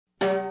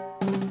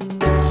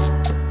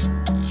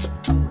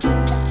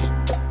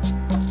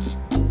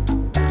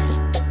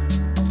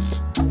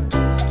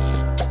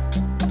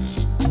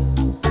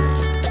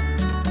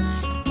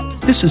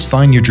This is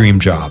Find Your Dream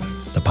Job,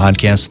 the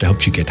podcast that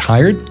helps you get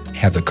hired,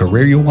 have the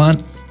career you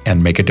want,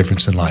 and make a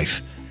difference in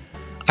life.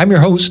 I'm your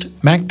host,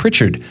 Mac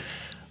Pritchard.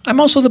 I'm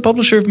also the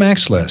publisher of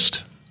Mac's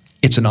List.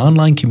 It's an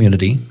online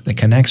community that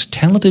connects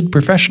talented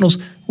professionals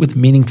with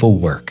meaningful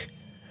work.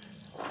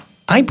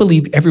 I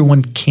believe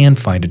everyone can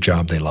find a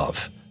job they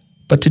love,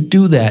 but to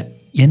do that,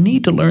 you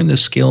need to learn the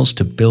skills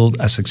to build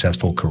a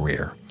successful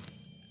career.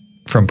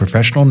 From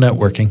professional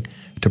networking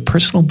to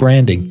personal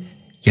branding,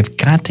 you've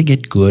got to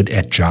get good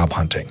at job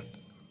hunting.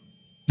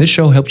 This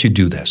show helps you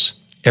do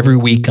this. Every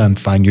week on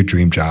Find Your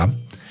Dream Job,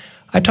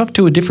 I talk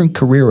to a different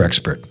career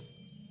expert.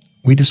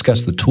 We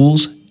discuss the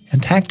tools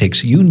and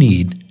tactics you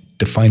need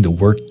to find the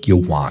work you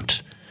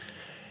want.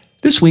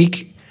 This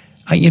week,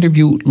 I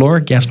interview Laura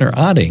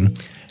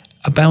Gassner-Otting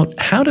about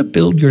how to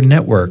build your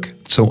network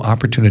so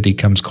opportunity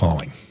comes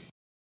calling.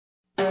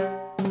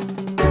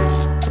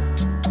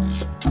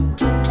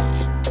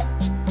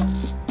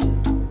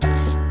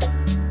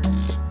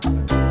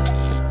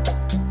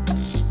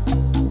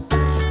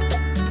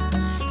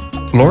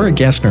 Laura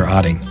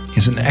Gassner-Otting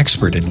is an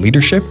expert in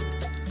leadership,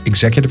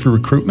 executive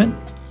recruitment,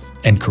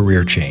 and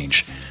career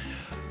change.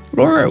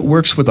 Laura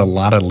works with a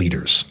lot of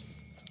leaders,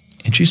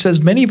 and she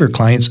says many of her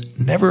clients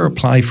never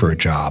apply for a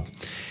job.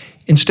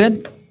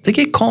 Instead, they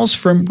get calls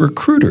from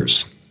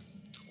recruiters,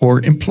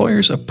 or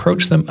employers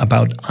approach them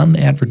about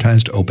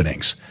unadvertised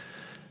openings.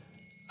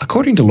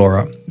 According to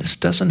Laura, this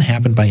doesn't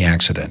happen by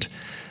accident.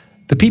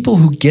 The people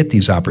who get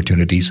these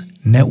opportunities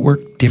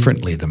network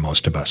differently than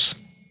most of us.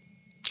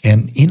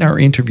 And in our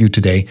interview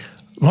today,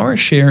 Laura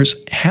shares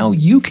how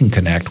you can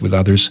connect with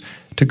others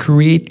to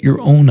create your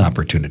own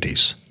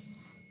opportunities.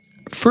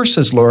 First,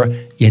 says Laura,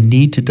 you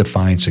need to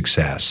define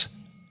success.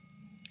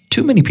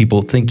 Too many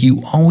people think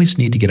you always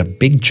need to get a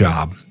big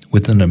job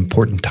with an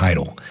important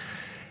title.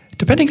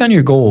 Depending on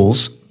your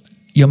goals,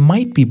 you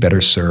might be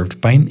better served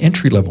by an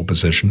entry-level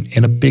position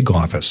in a big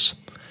office.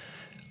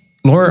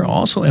 Laura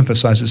also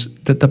emphasizes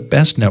that the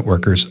best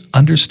networkers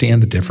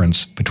understand the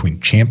difference between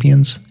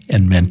champions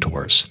and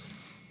mentors.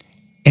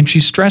 And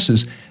she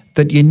stresses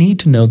that you need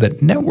to know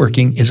that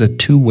networking is a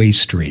two-way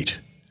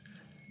street.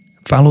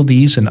 Follow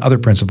these and other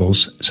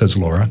principles, says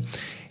Laura,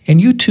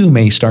 and you too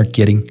may start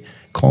getting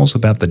calls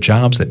about the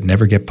jobs that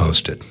never get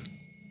posted.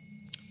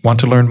 Want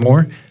to learn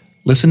more?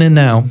 Listen in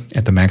now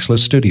at the Mac's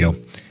List studio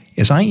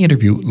as I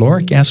interview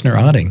Laura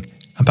Gassner-Otting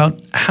about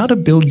how to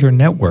build your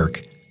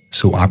network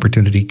so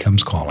opportunity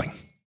comes calling.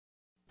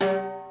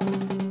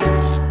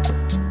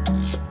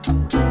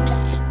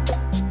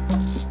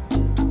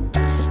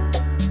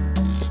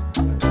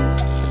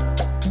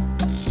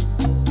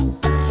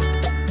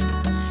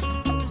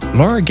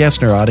 Laura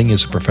Gassner-Otting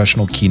is a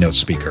professional keynote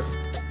speaker.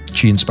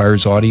 She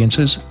inspires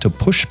audiences to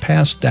push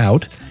past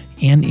doubt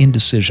and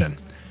indecision.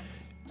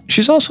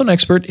 She's also an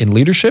expert in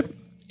leadership,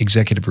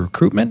 executive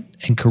recruitment,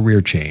 and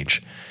career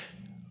change.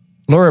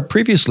 Laura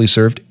previously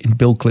served in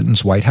Bill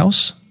Clinton's White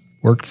House,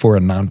 worked for a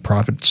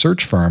nonprofit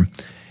search firm,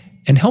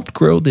 and helped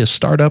grow the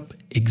startup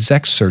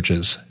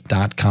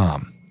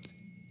execsearches.com.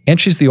 And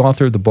she's the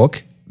author of the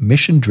book,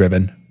 Mission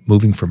Driven,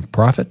 Moving from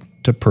Profit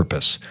to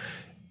Purpose.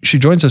 She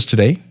joins us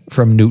today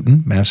from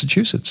Newton,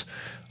 Massachusetts.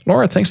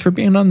 Laura, thanks for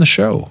being on the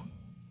show.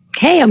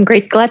 Hey, I'm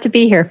glad to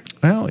be here.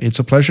 Well, it's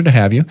a pleasure to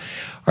have you.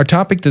 Our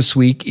topic this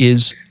week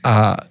is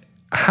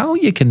how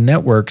you can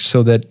network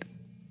so that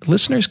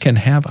listeners can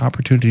have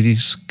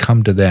opportunities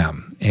come to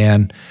them.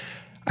 And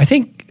I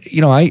think,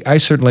 I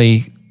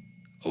certainly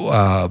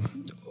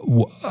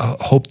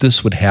hoped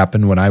this would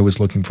happen when I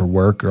was looking for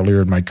work earlier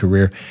in my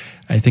career.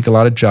 I think a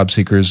lot of job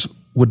seekers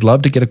would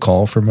love to get a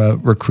call from a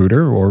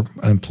recruiter or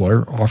an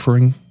employer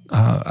offering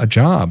a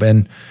job.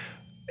 And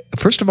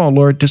first of all,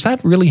 Laura, does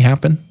that really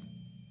happen?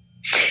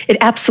 It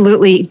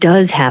absolutely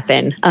does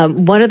happen.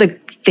 One of the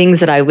things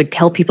that I would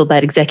tell people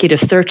about executive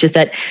search is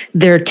that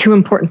there are two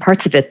important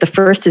parts of it. The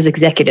first is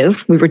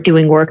executive. We were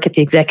doing work at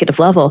the executive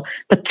level.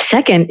 But the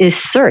second is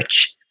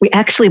search. We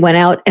actually went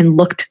out and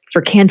looked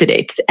for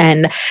candidates.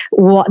 And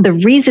the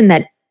reason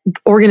that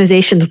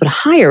organizations would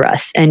hire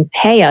us and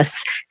pay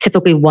us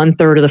typically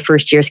 1/3 of the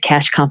first year's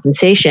cash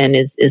compensation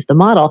is the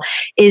model,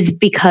 is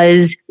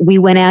because we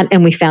went out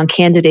and we found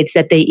candidates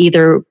that they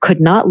either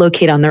could not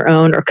locate on their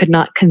own or could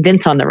not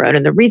convince on their own.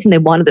 And the reason they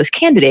wanted those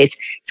candidates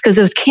is because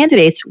those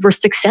candidates were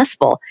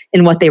successful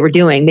in what they were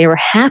doing. They were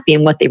happy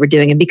in what they were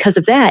doing. And because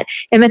of that,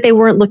 it meant they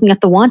weren't looking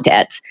at the want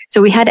ads.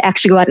 So we had to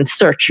actually go out and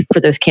search for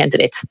those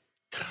candidates.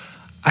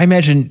 I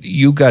imagine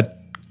you got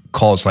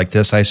calls like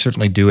this. I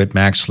certainly do at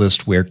Mac's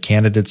List, where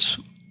candidates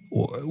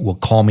will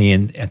call me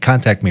and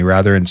contact me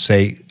rather and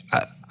say,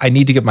 I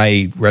need to get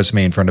my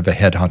resume in front of a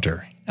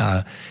headhunter.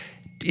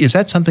 Is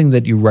that something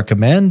that you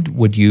recommend?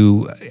 When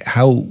you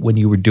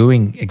were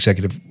doing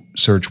executive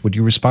search, would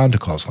you respond to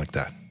calls like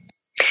that?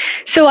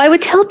 So I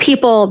would tell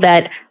people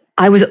that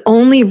I was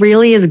only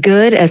really as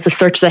good as the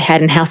searches I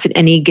had in-house at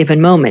any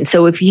given moment.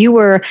 So if you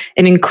were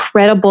an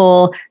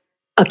incredible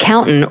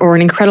accountant or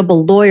an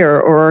incredible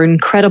lawyer or an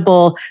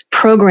incredible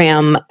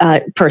program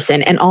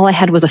person, and all I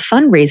had was a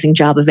fundraising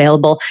job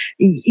available,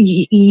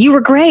 you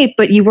were great,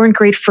 but you weren't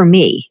great for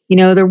me.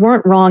 There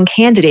weren't wrong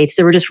candidates.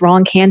 There were just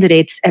wrong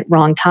candidates at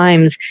wrong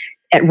times,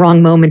 at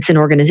wrong moments in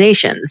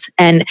organizations.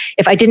 And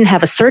if I didn't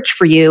have a search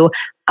for you,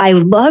 I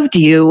loved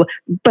you,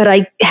 but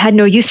I had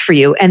no use for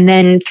you. And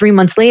then 3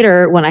 months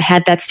later, when I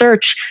had that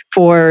search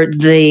for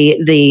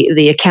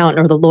the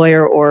accountant or the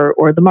lawyer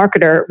or the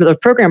marketer or the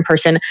program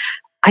person,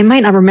 I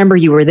might not remember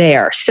you were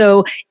there.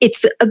 So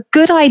it's a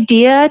good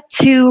idea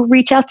to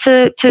reach out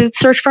to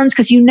search firms,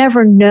 because you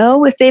never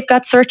know if they've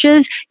got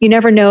searches. You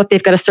never know if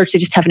they've got a search they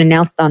just haven't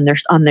announced on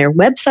their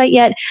website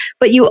yet.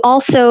 But you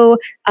also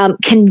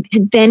can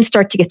then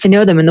start to get to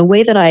know them. And the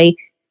way that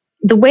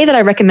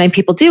I recommend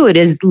people do it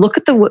is look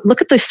at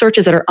the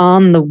searches that are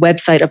on the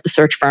website of the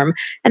search firm,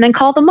 and then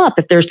call them up.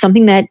 If there's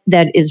something that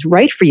is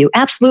right for you,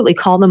 absolutely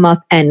call them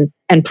up and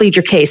plead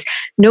your case.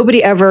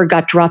 Nobody ever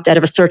got dropped out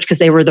of a search because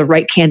they were the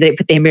right candidate,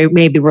 but they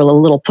maybe were a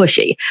little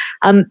pushy.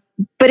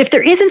 But if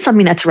there isn't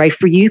something that's right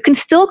for you, you can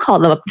still call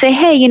them up and say,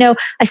 hey,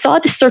 I saw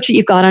the search that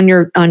you've got on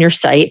your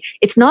site.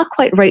 It's not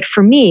quite right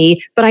for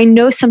me, but I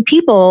know some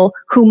people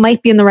who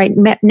might be in the right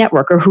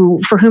network, or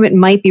for whom it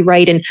might be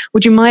right. And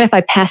would you mind if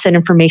I pass that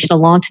information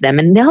along to them?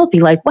 And they'll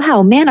be like,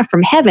 wow, manna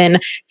from heaven.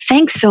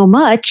 Thanks so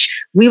much.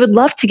 We would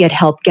love to get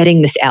help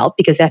getting this out,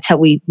 because that's how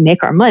we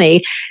make our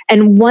money.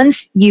 And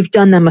once you've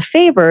done them a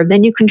favor,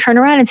 then you can turn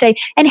around and say,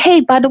 and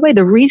hey, by the way,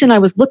 the reason I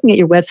was looking at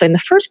your website in the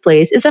first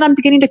place is that I'm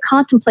beginning to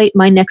contemplate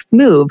my next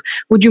move.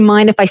 Would you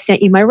mind if I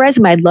sent you my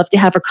resume? I'd love to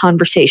have a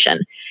conversation.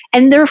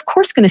 And they're of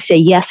course going to say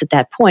yes at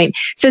that point.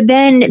 So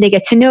then they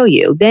get to know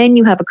you. Then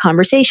you have a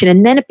conversation,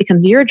 and then it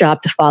becomes your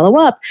job to follow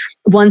up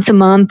once a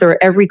month or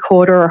every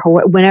quarter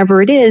or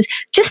whenever it is,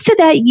 just so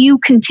that you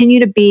continue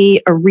to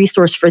be a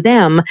resource for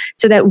them,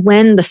 so that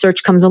when the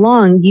search comes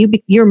along,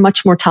 you're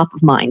much more top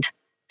of mind.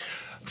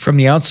 From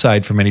the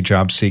outside, for many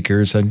job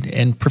seekers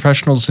and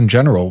professionals in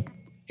general,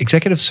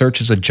 executive search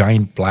is a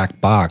giant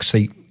black box.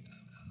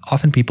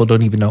 Often people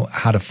don't even know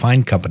how to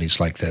find companies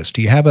like this.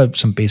 Do you have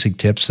some basic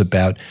tips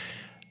about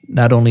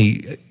not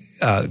only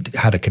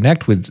how to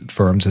connect with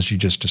firms, as you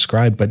just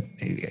described, but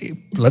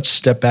let's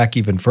step back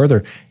even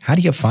further. How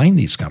do you find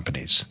these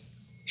companies?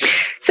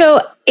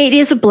 So it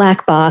is a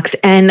black box,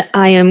 and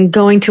I am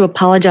going to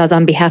apologize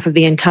on behalf of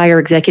the entire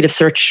executive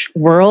search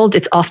world.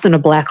 It's often a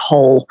black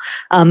hole.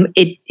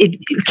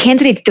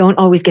 Candidates don't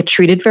always get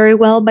treated very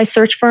well by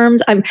search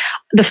firms.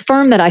 The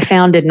firm that I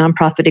founded,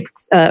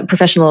 Nonprofit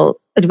Professional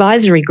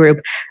Advisory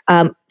Group,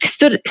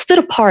 stood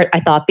apart,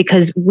 I thought,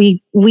 because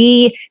we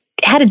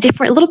had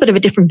a little bit of a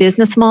different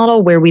business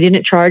model, where we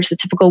didn't charge the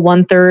typical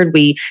 1/3.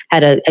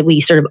 We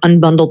sort of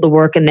unbundled the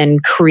work and then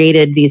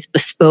created these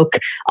bespoke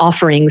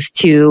offerings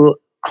to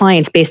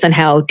clients based on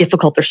how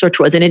difficult their search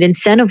was. And it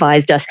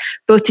incentivized us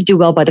both to do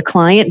well by the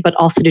client, but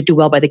also to do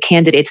well by the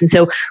candidates. And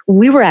so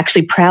we were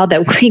actually proud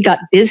that we got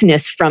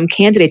business from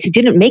candidates who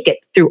didn't make it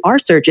through our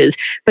searches,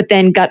 but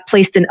then got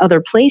placed in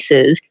other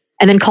places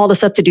and then called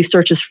us up to do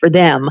searches for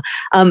them.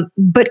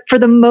 But for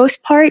the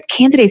most part,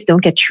 candidates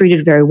don't get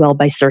treated very well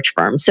by search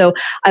firms. So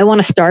I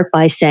want to start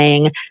by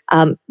saying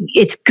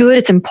it's good,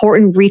 it's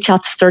important, reach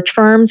out to search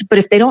firms, but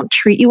if they don't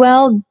treat you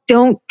well,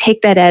 don't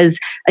take that as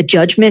a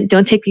judgment.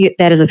 Don't take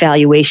that as a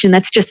valuation.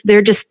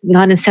 They're just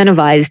not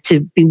incentivized to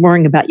be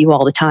worrying about you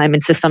all the time.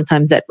 And so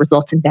sometimes that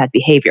results in bad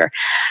behavior.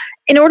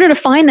 In order to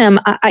find them,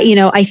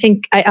 I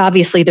think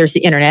obviously there's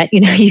the internet.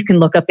 You can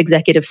look up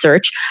executive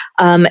search.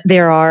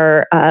 There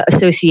are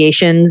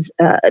associations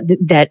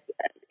that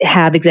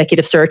have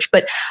executive search,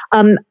 but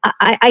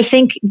I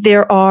think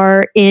there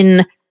are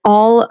in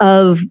all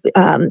of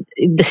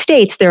the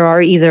states, there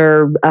are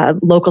either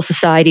local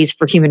societies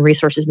for human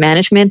resources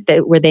management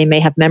where they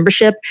may have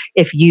membership.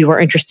 If you are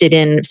interested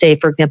in, say,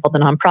 for example, the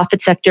nonprofit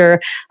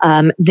sector,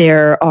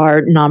 there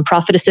are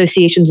nonprofit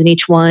associations in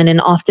each one, and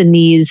often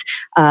these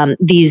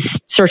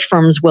search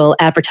firms will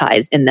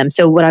advertise in them.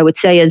 So what I would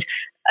say is,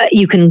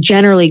 you can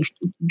generally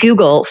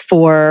Google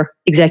for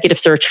executive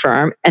search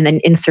firm and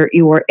then insert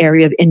your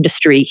area of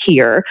industry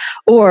here,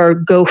 or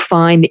go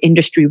find the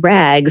industry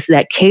rags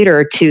that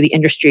cater to the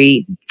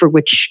industry for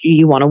which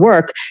you want to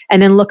work,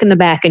 and then look in the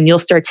back and you'll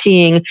start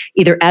seeing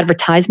either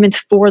advertisements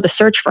for the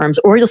search firms,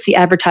 or you'll see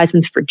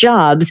advertisements for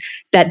jobs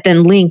that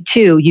then link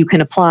to you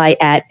can apply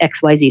at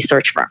XYZ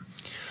search firm.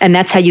 And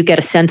that's how you get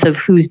a sense of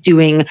who's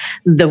doing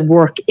the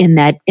work in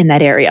that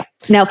area.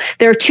 Now,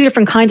 there are two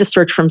different kinds of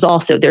search firms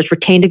also. There's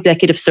retained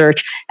executive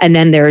search, and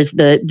then there's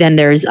the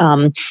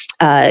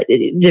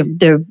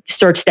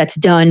search that's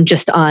done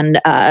just on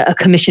a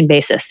commission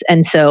basis.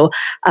 And so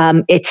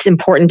it's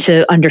important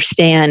to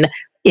understand,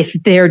 if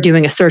they're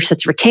doing a search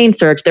that's retained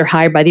search, they're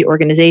hired by the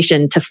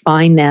organization to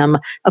find them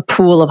a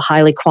pool of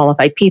highly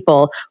qualified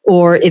people,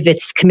 or if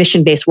it's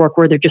commission-based work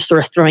where they're just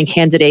sort of throwing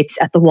candidates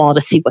at the wall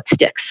to see what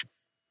sticks.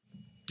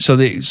 So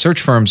the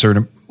search firms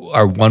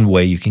are one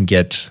way you can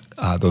get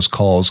those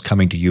calls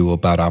coming to you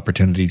about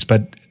opportunities,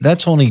 but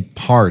that's only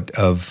part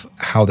of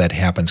how that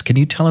happens. Can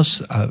you tell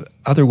us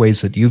other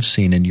ways that you've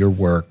seen in your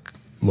work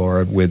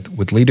Laura,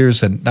 with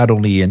leaders, and not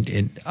only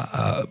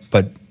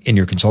but in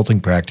your consulting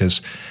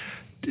practice,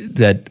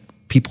 that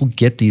people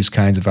get these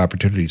kinds of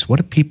opportunities? What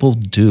do people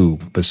do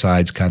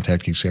besides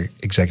contact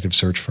executive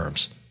search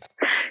firms?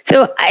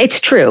 So it's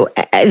true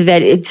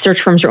that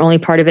search firms are only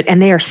part of it,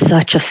 and they are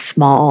such a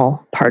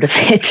small part of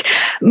it.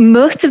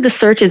 Most of the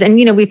searches, and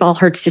we've all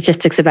heard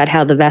statistics about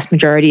how the vast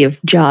majority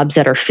of jobs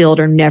that are filled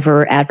are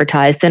never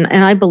advertised, and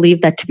I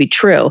believe that to be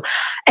true.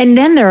 And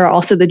then there are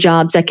also the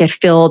jobs that get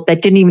filled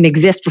that didn't even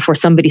exist before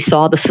somebody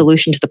saw the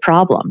solution to the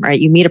problem,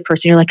 right? You meet a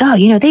person, you're like, oh,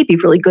 they'd be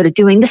really good at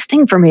doing this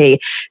thing for me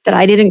that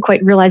I didn't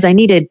quite realize I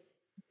needed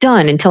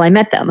done until I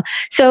met them.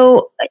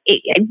 So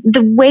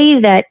the way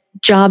that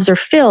jobs are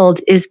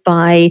filled is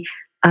by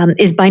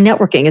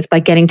networking, is by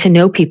getting to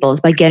know people, is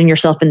by getting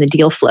yourself in the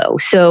deal flow.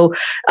 So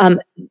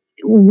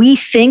we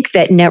think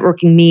that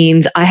networking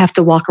means I have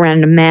to walk around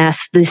and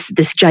amass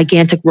this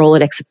gigantic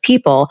Rolodex of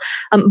people.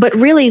 But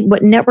really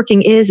what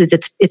networking is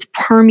it's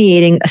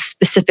permeating a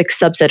specific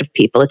subset of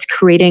people. It's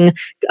creating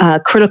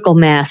critical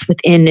mass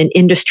within an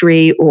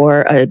industry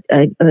or a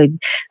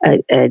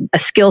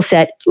skill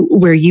set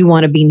where you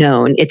want to be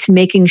known. It's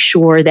making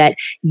sure that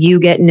you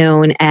get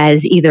known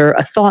as either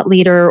a thought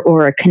leader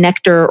or a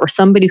connector or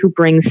somebody who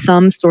brings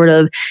some sort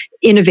of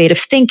innovative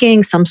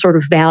thinking, some sort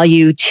of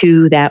value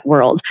to that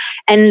world.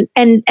 And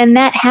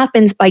that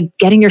happens by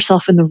getting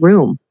yourself in the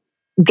room.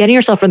 Getting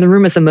yourself in the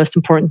room is the most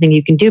important thing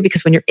you can do,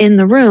 because when you're in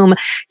the room,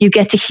 you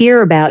get to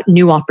hear about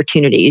new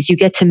opportunities. You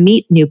get to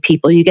meet new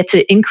people. You get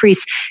to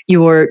increase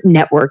your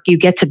network. You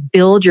get to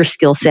build your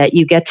skill set.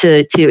 You get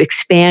to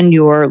expand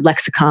your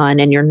lexicon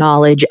and your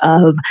knowledge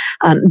of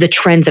the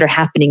trends that are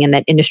happening in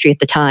that industry at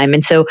the time.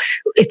 And so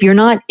if you're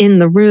not in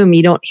the room,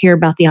 you don't hear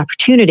about the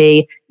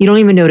opportunity, you don't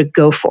even know to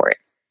go for it.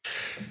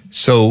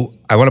 So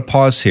I want to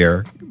pause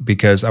here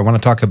because I want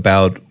to talk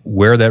about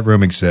where that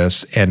room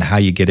exists and how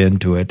you get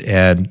into it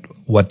and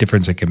what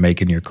difference it can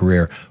make in your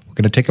career. We're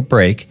going to take a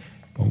break.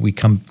 When we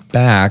come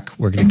back,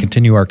 we're going to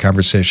continue our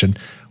conversation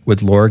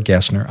with Laura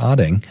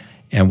Gassner-Otting,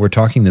 and we're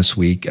talking this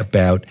week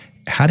about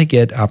how to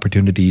get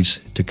opportunities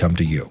to come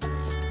to you.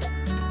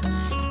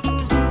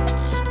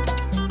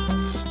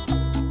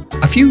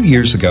 A few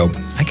years ago,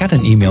 I got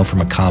an email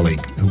from a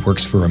colleague who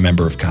works for a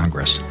member of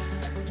Congress.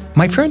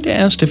 My friend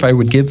asked if I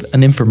would give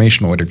an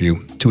informational interview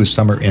to a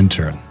summer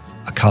intern,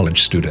 a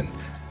college student.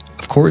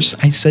 Of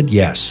course, I said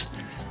yes.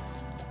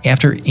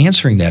 After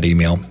answering that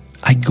email,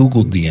 I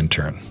Googled the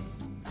intern.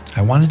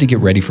 I wanted to get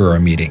ready for our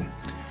meeting,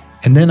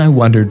 and then I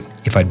wondered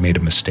if I'd made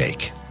a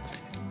mistake.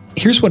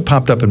 Here's what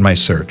popped up in my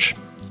search: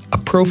 a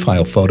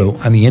profile photo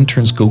on the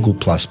intern's Google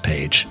Plus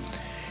page,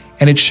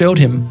 and it showed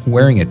him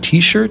wearing a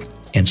t-shirt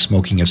and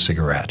smoking a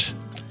cigarette.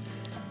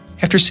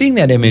 After seeing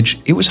that image,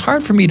 it was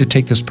hard for me to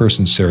take this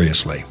person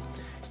seriously.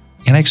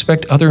 And I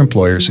expect other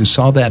employers who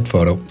saw that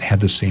photo had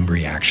the same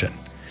reaction.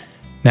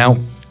 Now,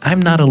 I'm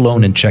not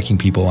alone in checking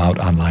people out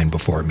online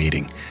before a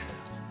meeting.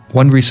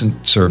 One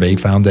recent survey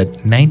found that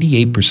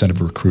 98%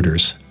 of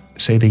recruiters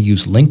say they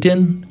use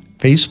LinkedIn,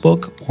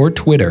 Facebook, or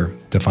Twitter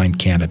to find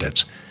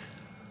candidates.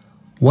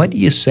 What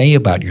you say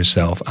about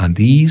yourself on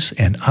these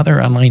and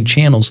other online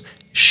channels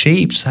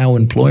shapes how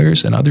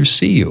employers and others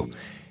see you.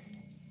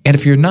 And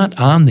if you're not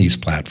on these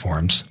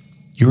platforms,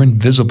 you're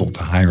invisible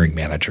to hiring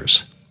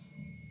managers.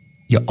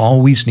 You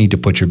always need to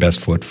put your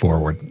best foot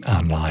forward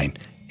online,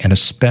 and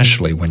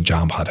especially when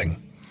job hunting.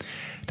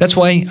 That's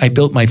why I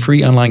built my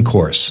free online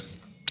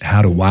course,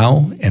 How to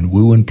Wow and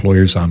Woo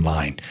Employers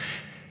Online.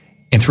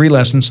 In 3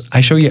 lessons,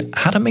 I show you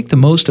how to make the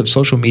most of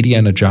social media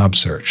in a job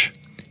search.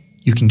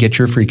 You can get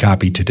your free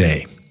copy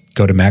today.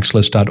 Go to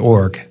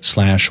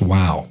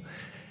maxlist.org/wow.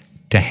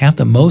 To have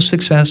the most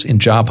success in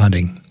job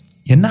hunting,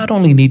 you not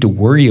only need to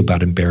worry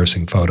about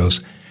embarrassing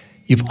photos,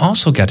 you've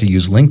also got to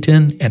use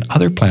LinkedIn and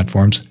other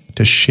platforms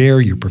to share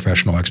your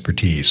professional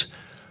expertise.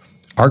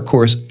 Our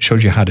course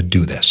shows you how to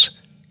do this.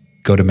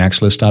 Go to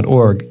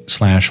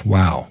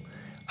maxlist.org/wow.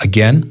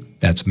 Again,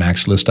 that's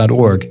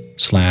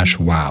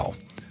maxlist.org/wow.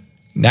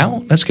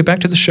 Now, let's get back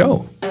to the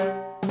show.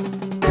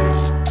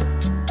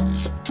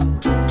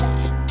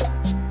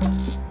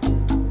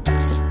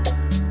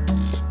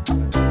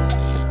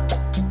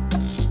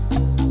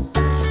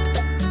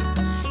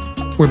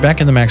 We're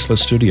back in the MaxList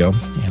studio,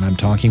 and I'm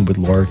talking with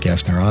Laura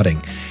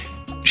Gassner-Otting.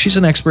 She's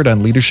an expert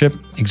on leadership,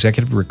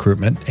 executive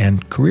recruitment,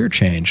 and career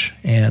change.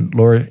 And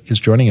Laura is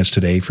joining us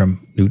today from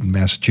Newton,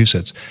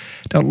 Massachusetts.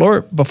 Now,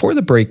 Laura, before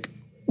the break,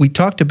 we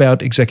talked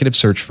about executive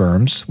search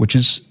firms, which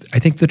is, I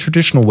think, the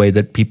traditional way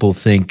that people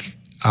think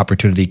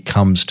opportunity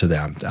comes to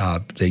them.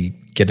 They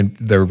get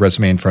their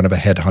resume in front of a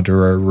headhunter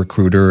or a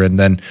recruiter, and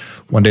then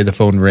one day the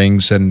phone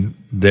rings and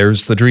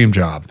there's the dream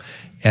job.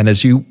 And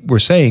as you were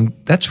saying,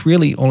 that's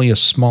really only a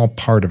small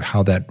part of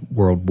how that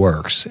world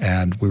works.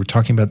 And we were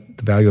talking about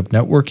the value of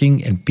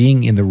networking and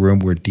being in the room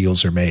where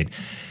deals are made.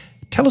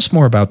 Tell us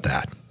more about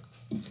that.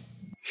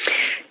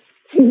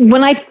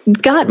 When I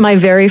got my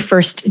very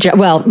first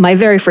job, my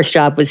very first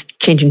job was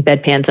changing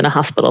bedpans in a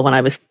hospital when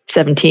I was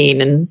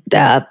 17.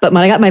 But when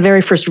I got my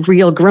very first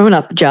real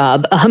grown-up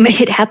job,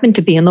 it happened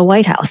to be in the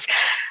White House.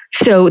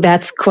 So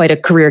that's quite a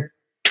career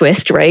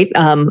twist, right?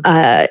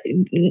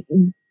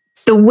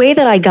 The way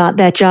that I got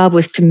that job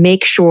was to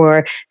make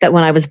sure that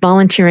when I was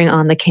volunteering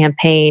on the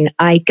campaign,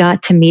 I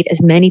got to meet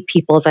as many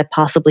people as I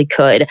possibly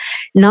could.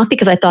 Not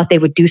because I thought they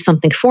would do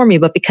something for me,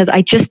 but because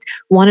I just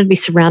wanted to be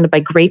surrounded by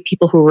great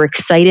people who were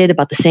excited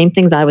about the same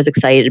things I was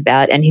excited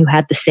about and who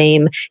had the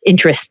same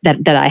interests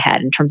that I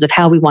had in terms of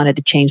how we wanted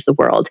to change the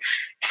world.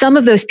 Some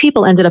of those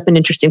people ended up in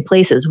interesting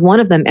places.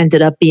 One of them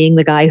ended up being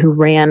the guy who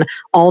ran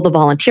all the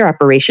volunteer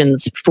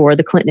operations for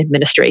the Clinton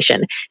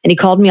administration. And he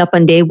called me up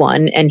on day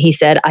one and he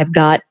said, I've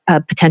got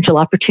a potential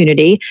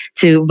opportunity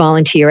to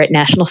volunteer at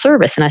National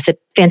Service. And I said,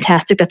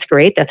 fantastic, that's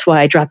great. That's why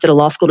I dropped out of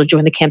law school to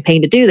join the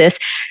campaign to do this.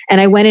 And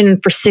I went in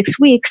and for 6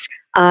 weeks,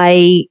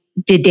 I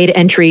did data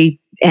entry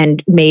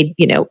and made,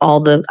 all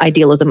the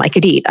idealism I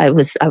could eat. I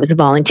was a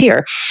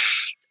volunteer.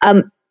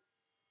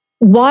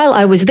 While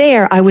I was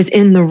there, I was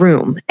in the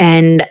room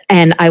and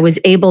I was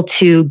able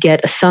to get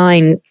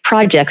assigned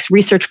projects,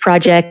 research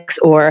projects,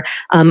 or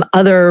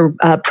other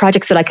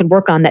projects that I could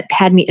work on that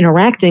had me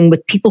interacting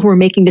with people who were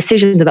making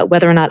decisions about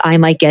whether or not I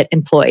might get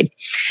employed.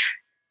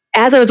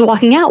 As I was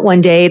walking out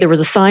one day, there was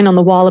a sign on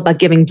the wall about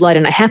giving blood,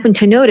 and I happened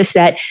to notice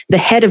that the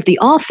head of the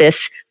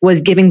office was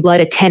giving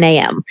blood at 10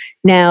 a.m.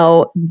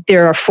 Now,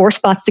 there are 4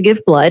 spots to give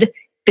blood.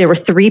 There were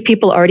 3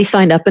 people already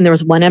signed up and there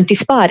was 1 empty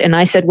spot. And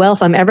I said, well,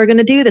 if I'm ever going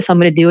to do this,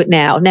 I'm going to do it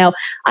now. Now,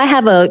 I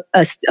have a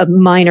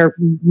minor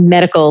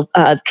medical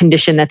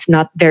condition that's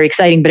not very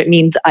exciting, but it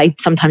means I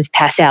sometimes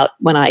pass out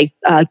when I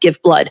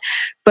give blood.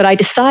 But I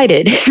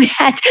decided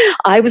that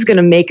I was going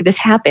to make this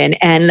happen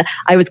and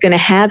I was going to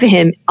have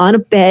him on a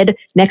bed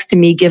next to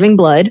me giving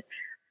blood.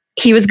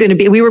 He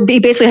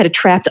basically had a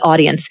trapped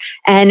audience.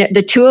 And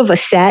the 2 of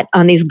us sat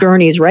on these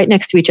gurneys right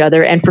next to each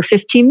other. And for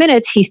 15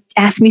 minutes, he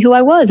asked me who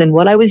I was and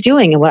what I was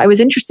doing and what I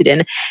was interested in.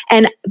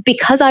 And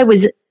because I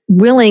was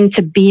willing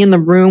to be in the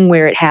room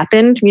where it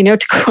happened,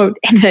 to quote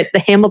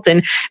the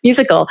Hamilton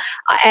musical,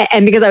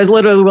 and because I was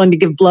literally willing to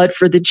give blood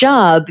for the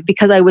job,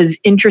 because I was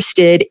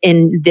interested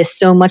in this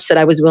so much that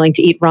I was willing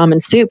to eat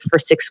ramen soup for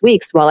 6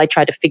 weeks while I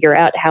tried to figure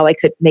out how I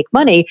could make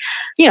money.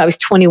 I was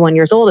 21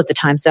 years old at the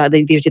time, so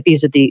these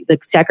are the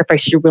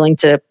sacrifices you're willing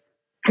to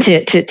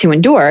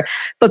endure.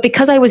 But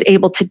because I was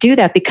able to do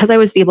that, because I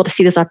was able to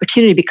see this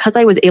opportunity, because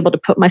I was able to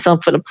put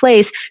myself in a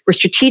place where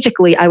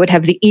strategically I would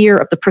have the ear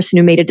of the person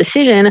who made a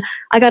decision,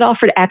 I got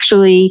offered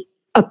actually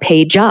a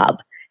paid job.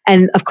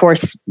 And of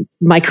course,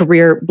 my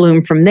career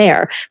bloomed from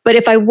there. But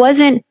if I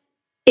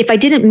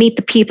didn't meet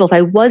the people, if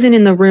I wasn't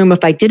in the room,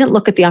 if I didn't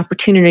look at the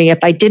opportunity,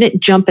 if I didn't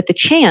jump at the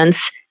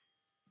chance,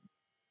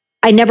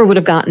 I never would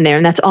have gotten there.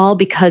 And that's all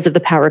because of the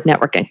power of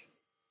networking.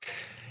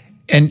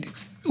 And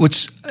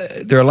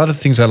there are a lot of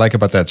things I like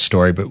about that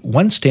story, but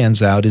one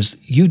stands out is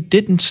you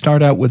didn't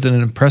start out with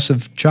an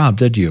impressive job,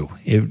 did you?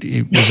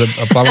 It was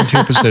a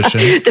volunteer position.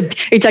 Are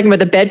you talking about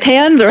the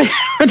bedpans or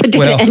the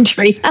data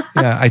entry?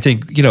 Yeah, I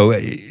think,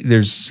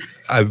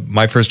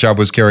 my first job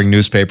was carrying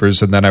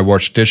newspapers and then I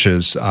washed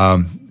dishes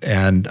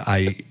and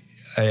I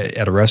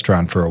at a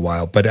restaurant for a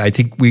while. But I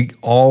think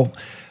all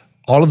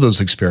of those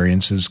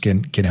experiences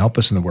can help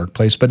us in the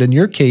workplace. But in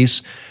your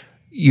case,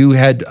 you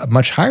had a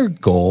much higher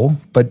goal,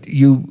 but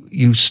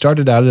you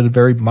started out at a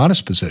very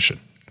modest position.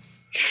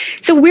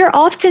 So we're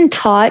often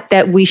taught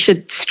that we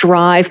should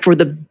strive for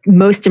the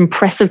most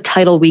impressive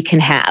title we can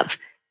have.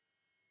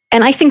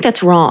 And I think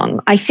that's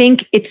wrong. I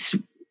think it's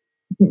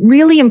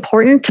really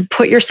important to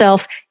put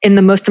yourself in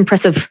the most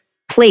impressive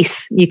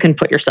place you can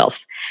put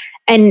yourself.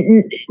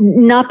 And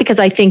not because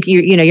I think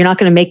you're not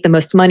going to make the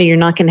most money, you're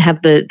not going to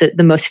have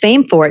the most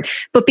fame for it,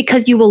 but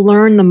because you will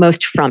learn the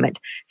most from it.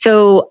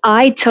 So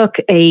I took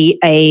a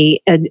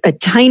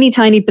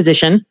tiny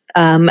position,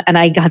 and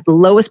I got the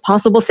lowest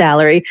possible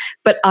salary,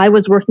 but I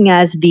was working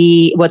as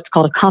what's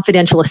called a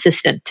confidential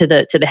assistant to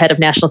the head of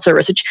National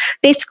Service, which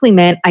basically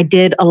meant I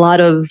did a lot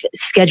of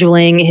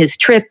scheduling his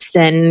trips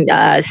and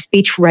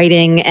speech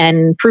writing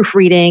and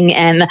proofreading,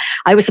 and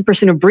I was the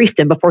person who briefed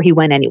him before he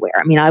went anywhere.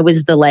 I mean, I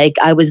was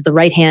the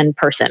right-hand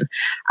person.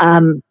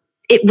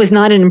 It was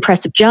not an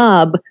impressive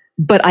job,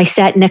 but I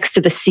sat next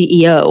to the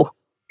CEO.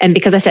 And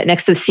because I sat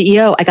next to the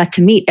CEO, I got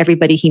to meet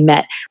everybody he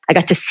met. I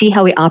got to see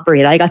how he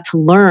operated. I got to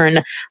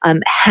learn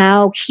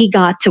how he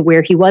got to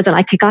where he was. And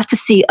I got to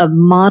see a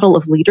model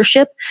of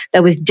leadership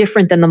that was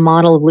different than the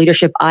model of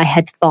leadership I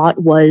had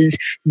thought was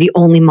the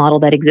only model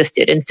that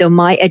existed. And so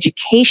my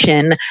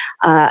education,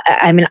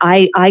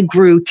 I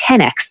grew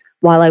 10x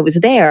while I was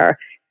there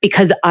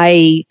because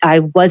I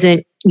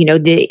wasn't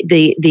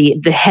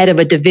the head of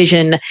a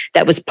division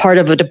that was part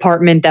of a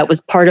department, that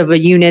was part of a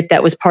unit,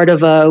 that was part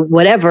of a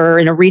whatever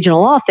in a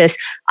regional office.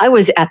 I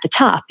was at the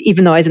top,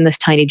 even though I was in this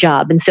tiny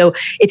job. And so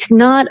it's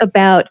not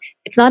about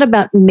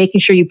making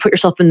sure you put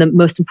yourself in the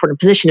most important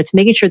position. It's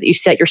making sure that you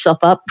set yourself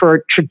up for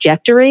a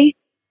trajectory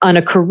on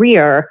a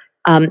career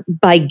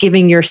by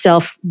giving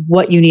yourself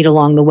what you need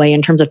along the way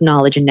in terms of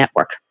knowledge and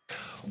network.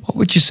 What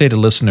would you say to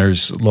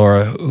listeners,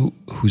 Laura,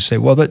 who say,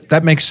 well,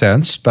 that makes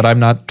sense, but I'm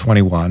not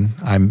 21,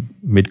 I'm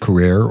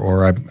mid-career,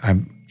 or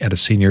I'm at a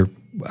senior,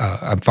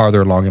 I'm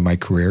farther along in my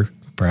career,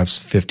 perhaps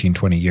 15,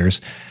 20 years.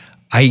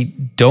 I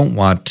don't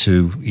want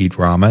to eat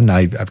ramen.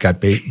 I've got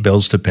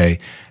bills to pay.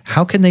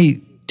 How can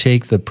they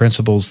take the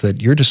principles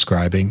that you're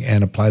describing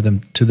and apply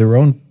them to their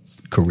own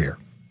career?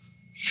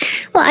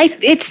 Well,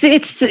 it's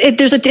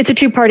a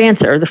two-part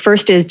answer. The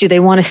first is, do they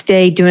want to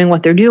stay doing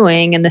what they're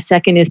doing? And the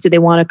second is, do they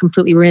want to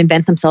completely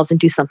reinvent themselves and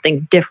do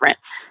something different?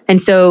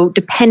 And so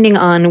depending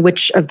on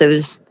which of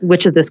those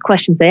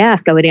questions they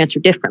ask, I would answer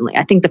differently.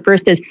 I think the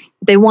first is,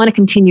 if they want to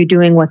continue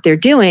doing what they're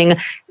doing,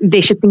 they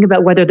should think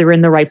about whether they're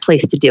in the right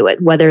place to do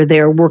it, whether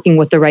they're working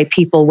with the right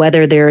people,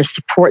 whether there's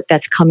support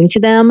that's coming to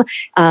them,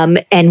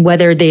 and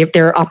whether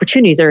there are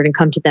opportunities that are going to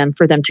come to them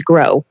for them to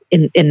grow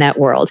in that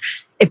world.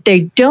 If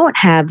they don't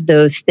have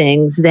those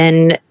things,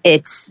 then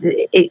it's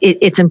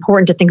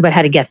important to think about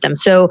how to get them.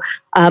 So,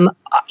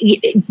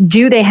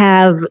 do they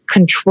have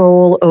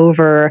control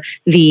over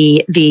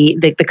the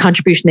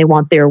contribution they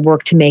want their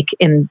work to make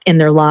in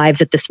their lives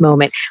at this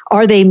moment?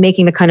 Are they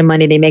making the kind of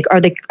money they make?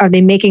 Are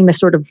they making the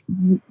sort of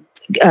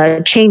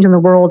change in the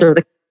world or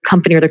the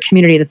company or their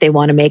community that they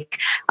want to make?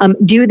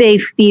 Do they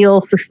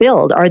feel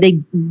fulfilled? Are they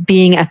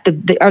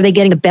are they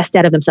getting the best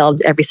out of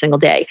themselves every single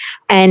day?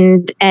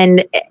 And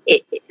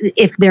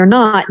if they're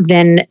not,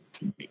 then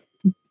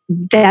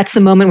that's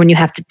the moment when you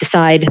have to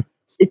decide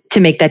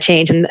to make that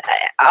change. And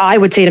I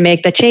would say to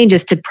make that change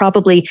is to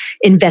probably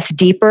invest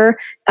deeper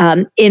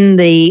in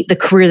the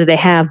career that they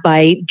have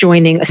by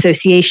joining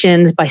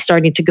associations, by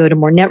starting to go to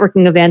more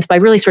networking events, by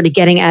really sort of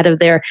getting out of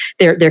their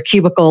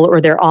cubicle or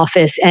their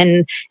office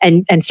and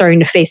starting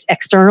to face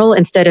external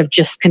instead of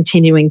just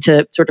continuing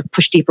to sort of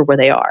push deeper where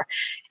they are.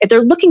 If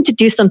they're looking to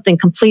do something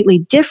completely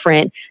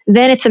different,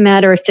 then it's a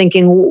matter of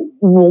thinking,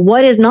 well,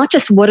 what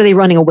are they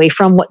running away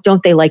from? What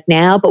don't they like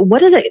now? But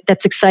what is it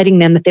that's exciting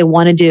them that they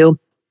want to do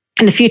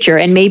in the future?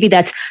 And maybe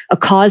that's a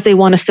cause they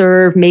want to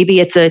serve. Maybe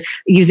it's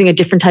using a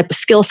different type of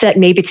skill set.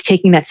 Maybe it's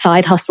taking that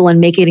side hustle and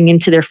making it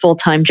into their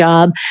full-time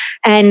job.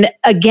 And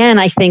again,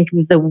 I think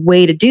the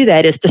way to do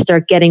that is to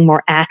start getting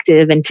more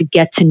active and to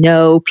get to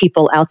know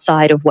people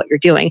outside of what you're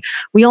doing.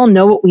 We all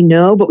know what we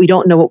know, but we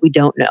don't know what we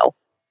don't know.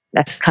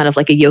 That's kind of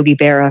like a Yogi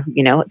Berra,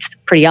 it's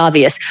pretty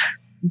obvious.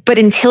 But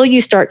until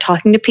you start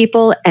talking to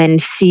people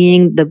and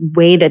seeing the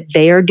way that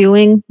they are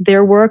doing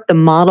their work, the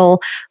model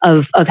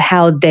of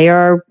how they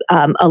are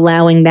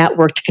allowing that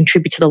work to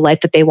contribute to the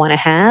life that they want to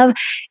have,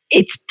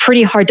 it's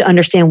pretty hard to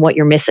understand what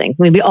you're missing.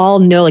 I mean, we all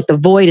know like the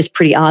void is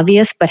pretty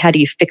obvious, but how do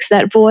you fix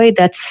that void?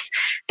 That's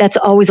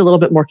always a little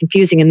bit more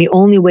confusing. And the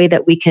only way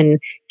that we can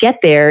get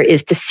there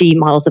is to see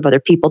models of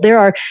other people. There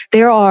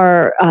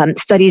are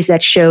studies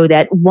that show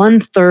that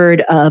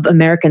 1/3 of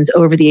Americans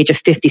over the age of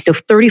 50, so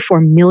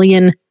 34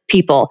 million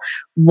people,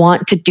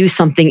 want to do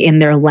something in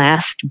their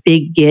last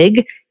big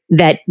gig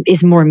that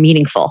is more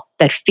meaningful,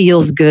 that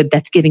feels good,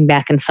 that's giving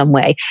back in some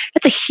way.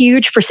 That's a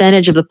huge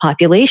percentage of the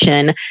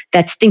population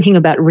that's thinking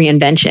about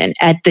reinvention.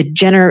 At the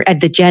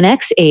Gen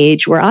X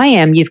age where I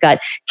am, you've got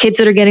kids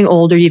that are getting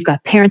older, you've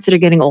got parents that are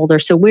getting older.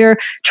 So we're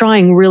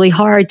trying really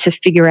hard to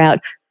figure out,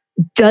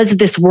 does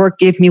this work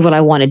give me what I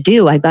want to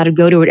do? I got to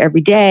go to it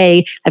every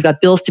day. I've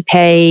got bills to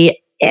pay.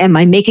 Am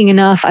I making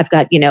enough? I've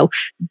got,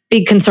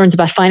 big concerns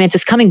about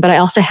finances coming, but I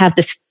also have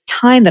this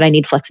time that I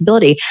need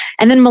flexibility.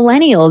 And then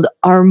millennials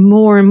are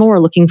more and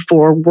more looking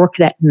for work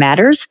that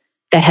matters,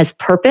 that has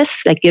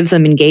purpose, that gives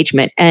them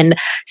engagement. And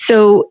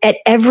so at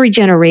every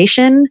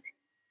generation,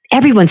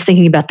 everyone's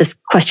thinking about this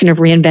question of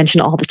reinvention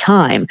all the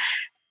time.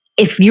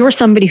 If you're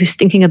somebody who's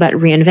thinking about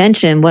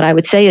reinvention, what I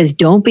would say is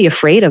don't be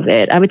afraid of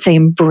it. I would say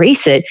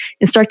embrace it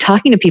and start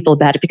talking to people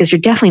about it, because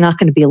you're definitely not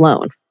going to be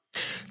alone.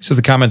 So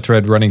the common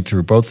thread running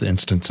through both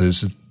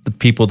instances is the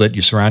people that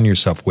you surround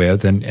yourself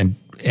with, and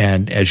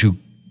as you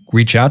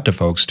reach out to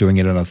folks, doing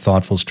it in a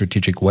thoughtful,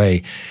 strategic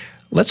way.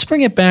 Let's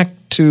bring it back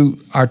to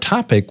our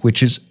topic,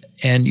 which is,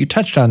 and you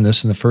touched on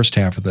this in the first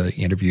half of the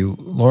interview,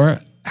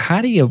 Laura,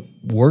 how do you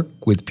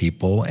work with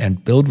people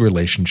and build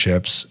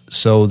relationships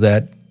so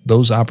that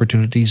those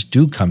opportunities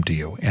do come to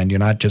you and you're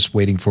not just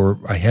waiting for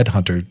a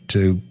headhunter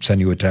to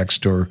send you a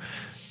text or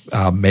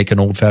make an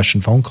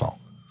old-fashioned phone call?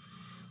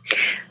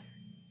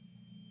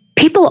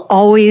 People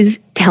always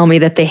tell me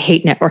that they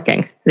hate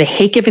networking. They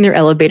hate giving their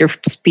elevator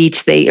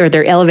speech, or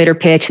their elevator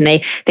pitch, and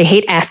they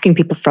hate asking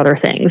people for other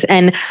things.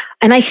 And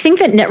I think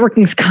that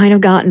networking's kind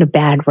of gotten a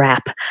bad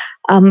rap.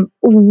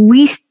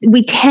 We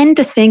tend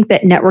to think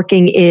that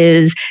networking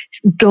is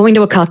going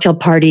to a cocktail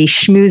party,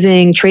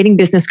 schmoozing, trading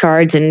business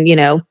cards, and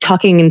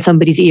talking in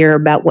somebody's ear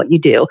about what you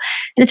do.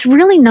 And it's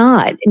really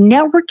not.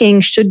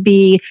 Networking should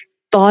be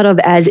thought of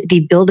as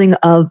the building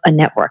of a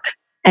network.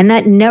 And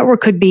that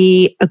network could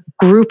be a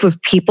group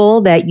of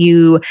people that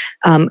you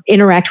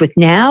interact with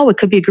now. It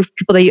could be a group of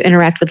people that you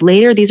interact with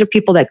later. These are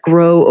people that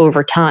grow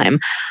over time.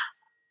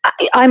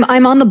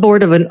 I'm on the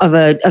board of a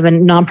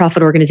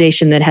nonprofit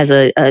organization that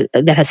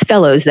has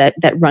fellows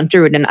that run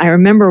through it. And I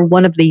remember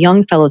one of the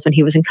young fellows when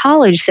he was in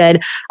college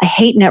said, "I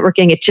hate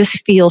networking. It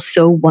just feels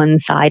so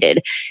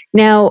one-sided."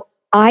 Now,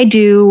 I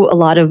do a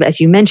lot of, as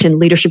you mentioned,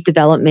 leadership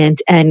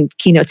development and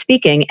keynote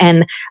speaking.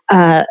 And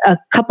a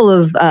couple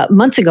of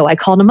months ago, I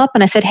called him up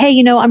and I said, "Hey,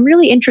 I'm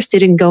really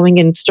interested in going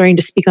and starting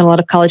to speak on a lot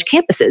of college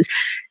campuses.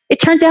 it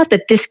turns out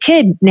that this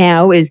kid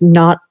now is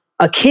not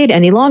a kid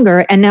any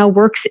longer and now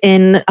works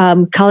in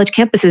college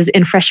campuses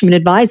in freshman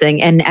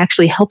advising and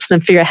actually helps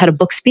them figure out how to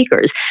book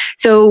speakers.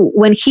 So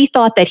when he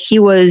thought that he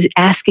was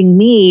asking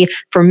me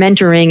for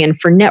mentoring and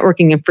for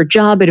networking and for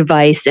job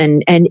advice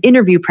and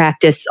interview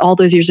practice all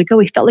those years ago,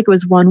 he felt like it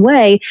was one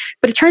way.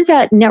 But it turns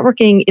out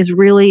networking is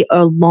really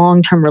a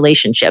long-term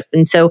relationship.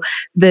 And so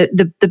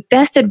the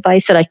best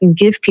advice that I can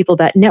give people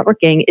about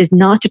networking is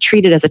not to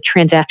treat it as a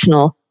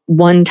transactional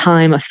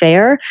one-time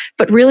affair,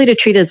 but really to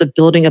treat it as a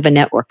building of a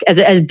network,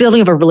 as building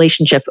of a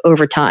relationship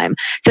over time.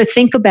 So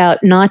think about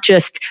not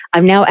just,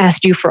 I've now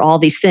asked you for all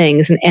these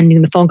things and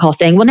ending the phone call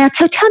saying, well, now,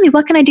 so tell me,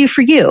 what can I do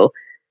for you?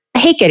 I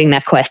hate getting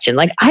that question.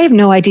 Like, I have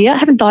no idea. I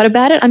haven't thought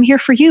about it. I'm here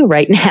for you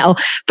right now.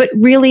 But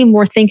really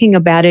more thinking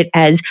about it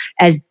as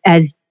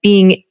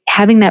being,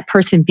 having that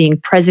person being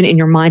present in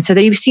your mind so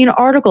that you see an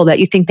article that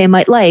you think they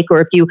might like, or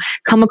if you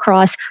come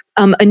across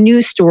a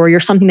news story or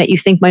something that you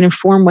think might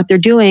inform what they're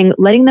doing,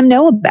 letting them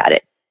know about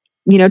it.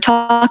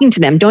 Talking to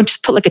them. Don't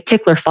just put like a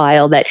tickler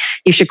file that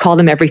you should call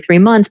them every 3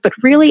 months, but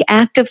really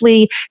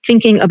actively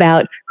thinking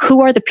about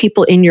who are the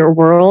people in your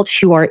world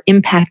who are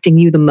impacting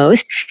you the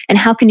most, and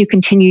how can you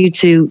continue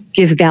to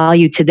give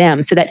value to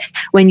them so that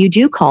when you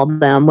do call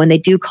them, when they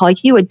do call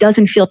you, it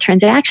doesn't feel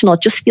transactional.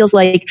 It just feels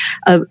like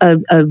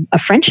a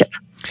friendship.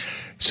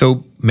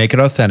 So make it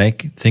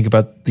authentic. Think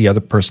about the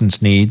other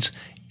person's needs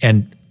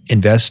and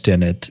invest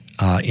in it,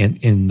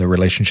 in the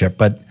relationship.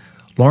 But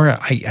Laura,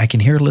 I can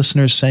hear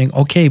listeners saying,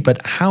 okay,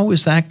 but how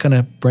is that going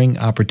to bring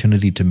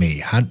opportunity to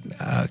me?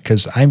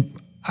 Because I'm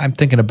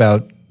thinking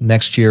about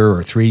next year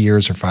or 3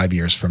 years or 5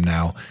 years from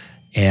now,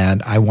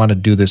 and I want to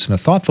do this in a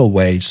thoughtful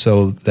way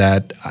so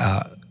that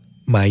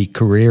my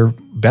career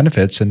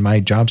benefits and my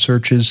job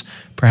search is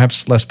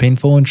perhaps less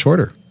painful and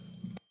shorter.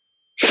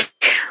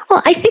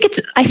 Well, I think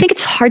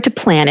it's hard to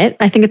plan it.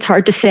 I think it's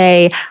hard to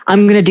say,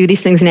 I'm going to do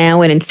these things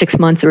now, and in 6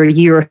 months or a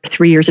year or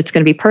 3 years, it's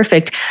going to be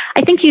perfect.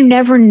 I think you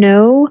never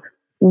know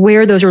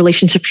where those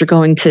relationships are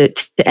going to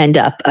end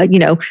up.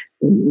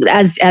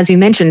 As we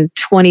mentioned,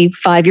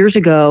 25 years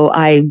ago,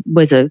 I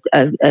was a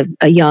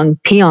young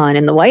peon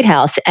in the White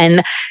House,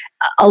 and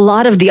a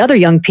lot of the other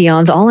young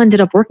peons all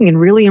ended up working in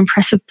really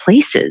impressive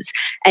places.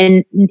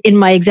 And in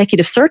my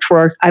executive search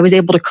work, I was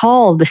able to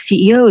call the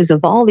CEOs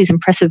of all these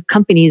impressive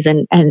companies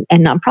and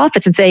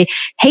nonprofits and say,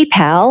 hey,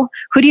 pal,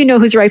 who do you know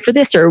who's right for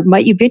this? Or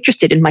might you be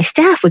interested? And my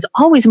staff was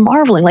always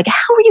marveling, like,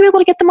 how are you able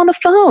to get them on the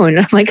phone?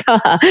 I'm like,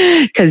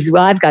 because,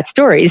 well, I've got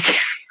stories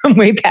from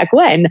way back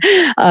when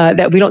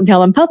that we don't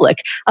tell in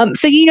public.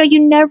 So, you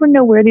never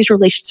know where these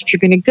relationships are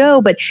going to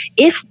go. But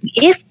if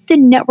the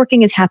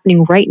networking is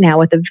happening right now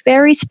with a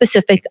very specific,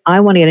 I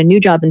want to get a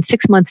new job in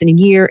 6 months, in a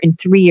year, in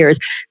 3 years,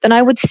 then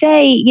I would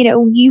say,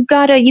 you've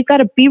got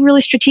to be really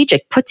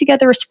strategic. Put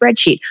together a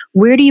spreadsheet.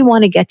 Where do you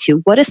want to get to?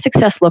 What does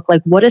success look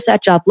like? What does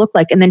that job look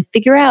like? And then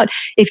figure out,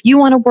 if you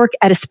want to work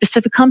at a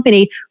specific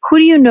company, who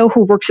do you know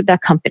who works at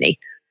that company?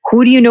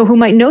 Who do you know who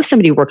might know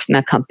somebody who works in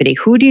that company?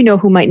 Who do you know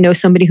who might know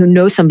somebody who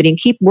knows somebody? And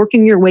keep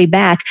working your way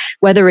back,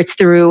 whether it's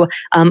through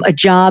a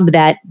job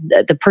that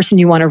the person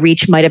you want to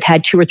reach might have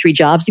had 2 or 3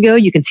 jobs ago.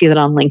 You can see that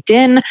on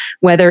LinkedIn.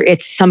 Whether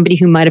it's somebody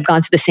who might have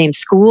gone to the same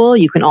school,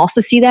 you can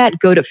also see that.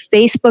 Go to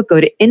Facebook,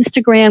 go to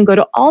Instagram, go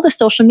to all the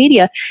social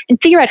media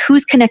and figure out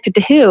who's connected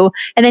to who,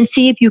 and then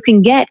see if you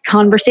can get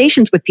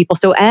conversations with people.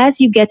 So as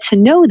you get to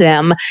know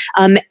them,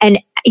 and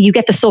you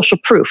get the social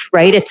proof,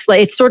 right?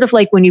 It's sort of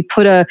like when you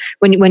put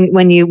when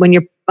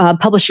you're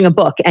publishing a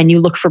book and you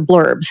look for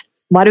blurbs.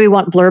 Why do we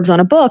want blurbs on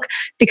a book?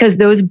 Because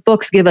those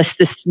books give us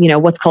this,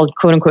 what's called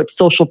quote unquote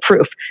social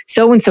proof.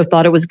 So and so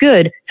thought it was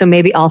good, so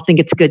maybe I'll think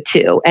it's good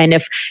too. And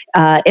if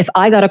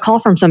I got a call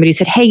from somebody who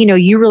said, hey,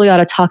 you really ought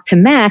to talk to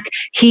Mac.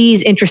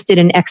 He's interested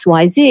in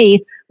XYZ.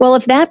 Well,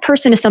 if that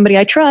person is somebody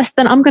I trust,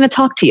 then I'm going to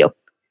talk to you.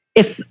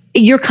 If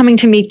you're coming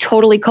to me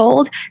totally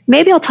cold,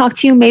 maybe I'll talk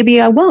to you,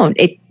 maybe I won't.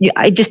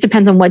 It just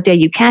depends on what day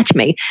you catch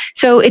me.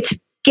 So it's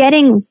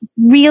getting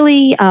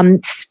really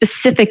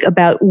specific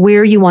about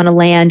where you want to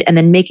land, and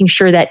then making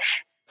sure that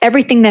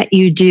everything that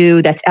you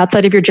do that's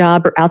outside of your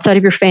job or outside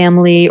of your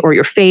family or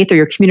your faith or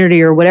your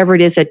community or whatever it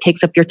is that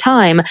takes up your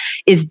time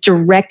is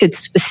directed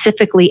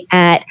specifically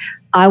at,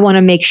 I want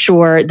to make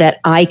sure that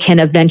I can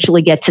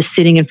eventually get to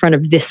sitting in front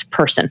of this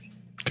person.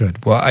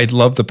 Good. Well, I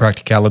love the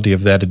practicality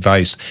of that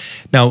advice.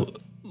 Now,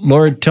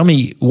 Laura, tell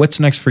me, what's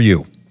next for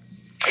you?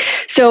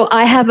 So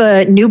I have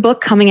a new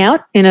book coming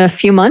out in a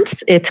few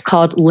months. It's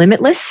called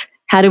Limitless: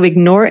 How to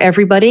Ignore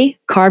Everybody,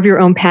 Carve Your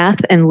Own Path,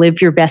 and Live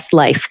Your Best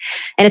Life.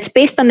 And it's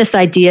based on this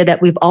idea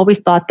that we've always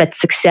thought that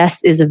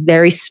success is a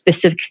very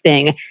specific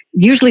thing,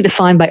 usually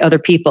defined by other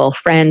people,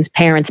 friends,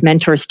 parents,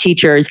 mentors,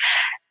 teachers.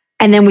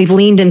 And then we've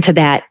leaned into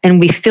that and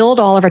we filled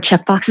all of our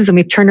checkboxes, and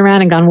we've turned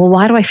around and gone, well,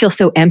 why do I feel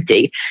so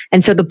empty?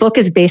 And so the book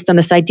is based on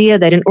this idea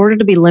that in order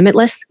to be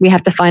limitless, we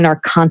have to find our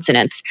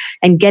consonants.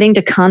 And getting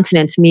to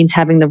consonants means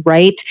having the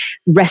right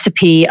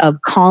recipe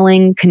of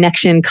calling,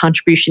 connection,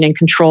 contribution, and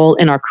control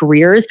in our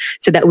careers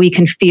so that we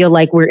can feel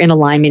like we're in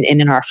alignment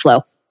and in our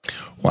flow.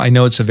 Well, I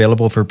know it's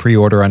available for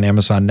pre-order on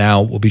Amazon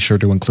now. We'll be sure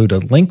to include a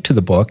link to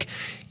the book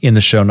in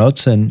the show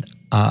notes. And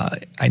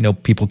I know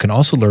people can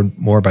also learn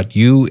more about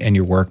you and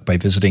your work by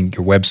visiting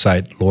your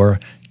website,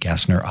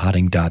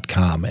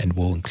 lauragassner-otting.com, and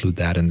we'll include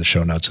that in the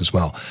show notes as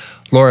well.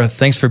 Laura,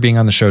 thanks for being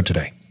on the show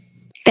today.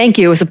 Thank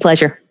you. It was a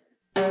pleasure.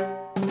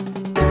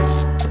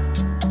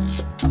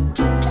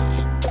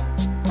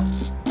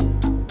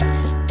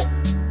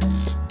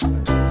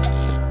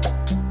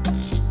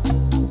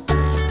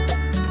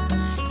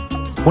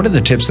 One of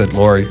the tips that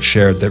Laura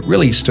shared that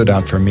really stood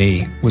out for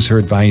me was her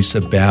advice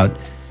about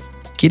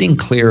getting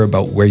clear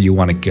about where you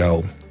want to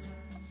go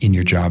in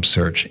your job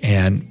search.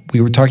 And we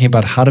were talking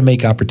about how to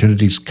make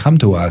opportunities come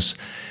to us.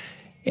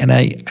 And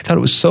I thought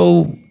it was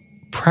so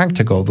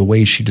practical the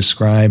way she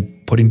described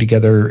putting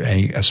together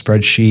a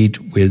spreadsheet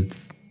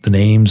with the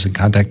names and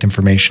contact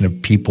information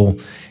of people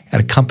at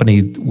a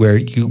company where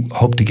you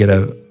hope to get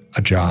a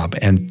job,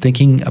 and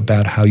thinking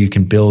about how you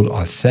can build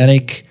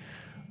authentic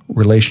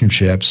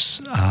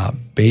relationships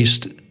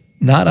based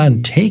not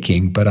on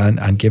taking, but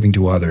on giving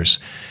to others.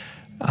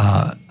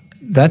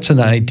 That's an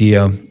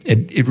idea.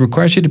 It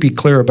requires you to be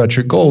clear about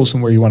your goals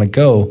and where you want to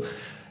go.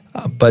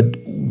 But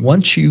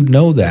once you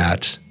know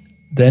that,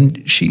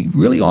 then she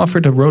really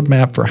offered a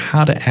roadmap for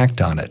how to act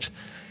on it.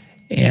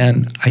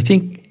 And I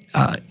think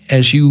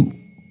as you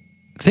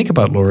think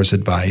about Laura's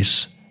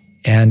advice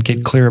and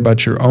get clear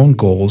about your own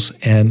goals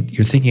and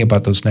you're thinking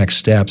about those next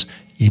steps,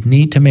 you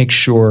need to make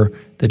sure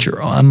that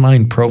your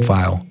online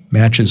profile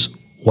matches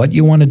what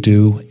you want to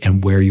do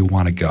and where you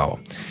want to go.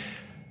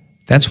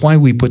 That's why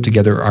we put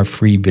together our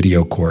free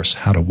video course,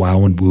 How to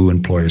Wow and Woo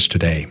Employers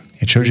Today.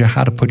 It shows you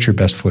how to put your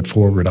best foot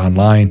forward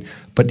online,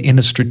 but in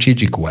a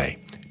strategic way.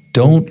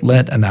 Don't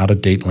let an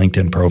out-of-date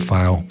LinkedIn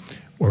profile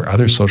or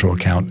other social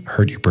account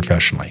hurt you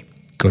professionally.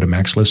 Go to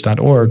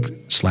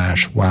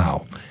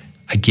maxlist.org/wow.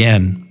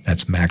 Again,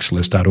 that's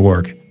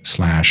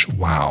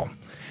maxlist.org/wow.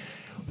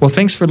 Well,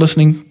 thanks for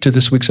listening to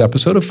this week's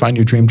episode of Find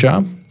Your Dream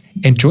Job.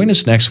 And join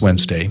us next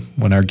Wednesday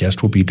when our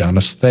guest will be Donna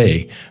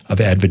Thay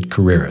of Avid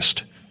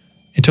Careerist.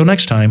 Until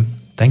next time,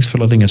 thanks for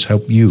letting us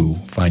help you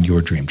find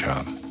your dream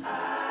job.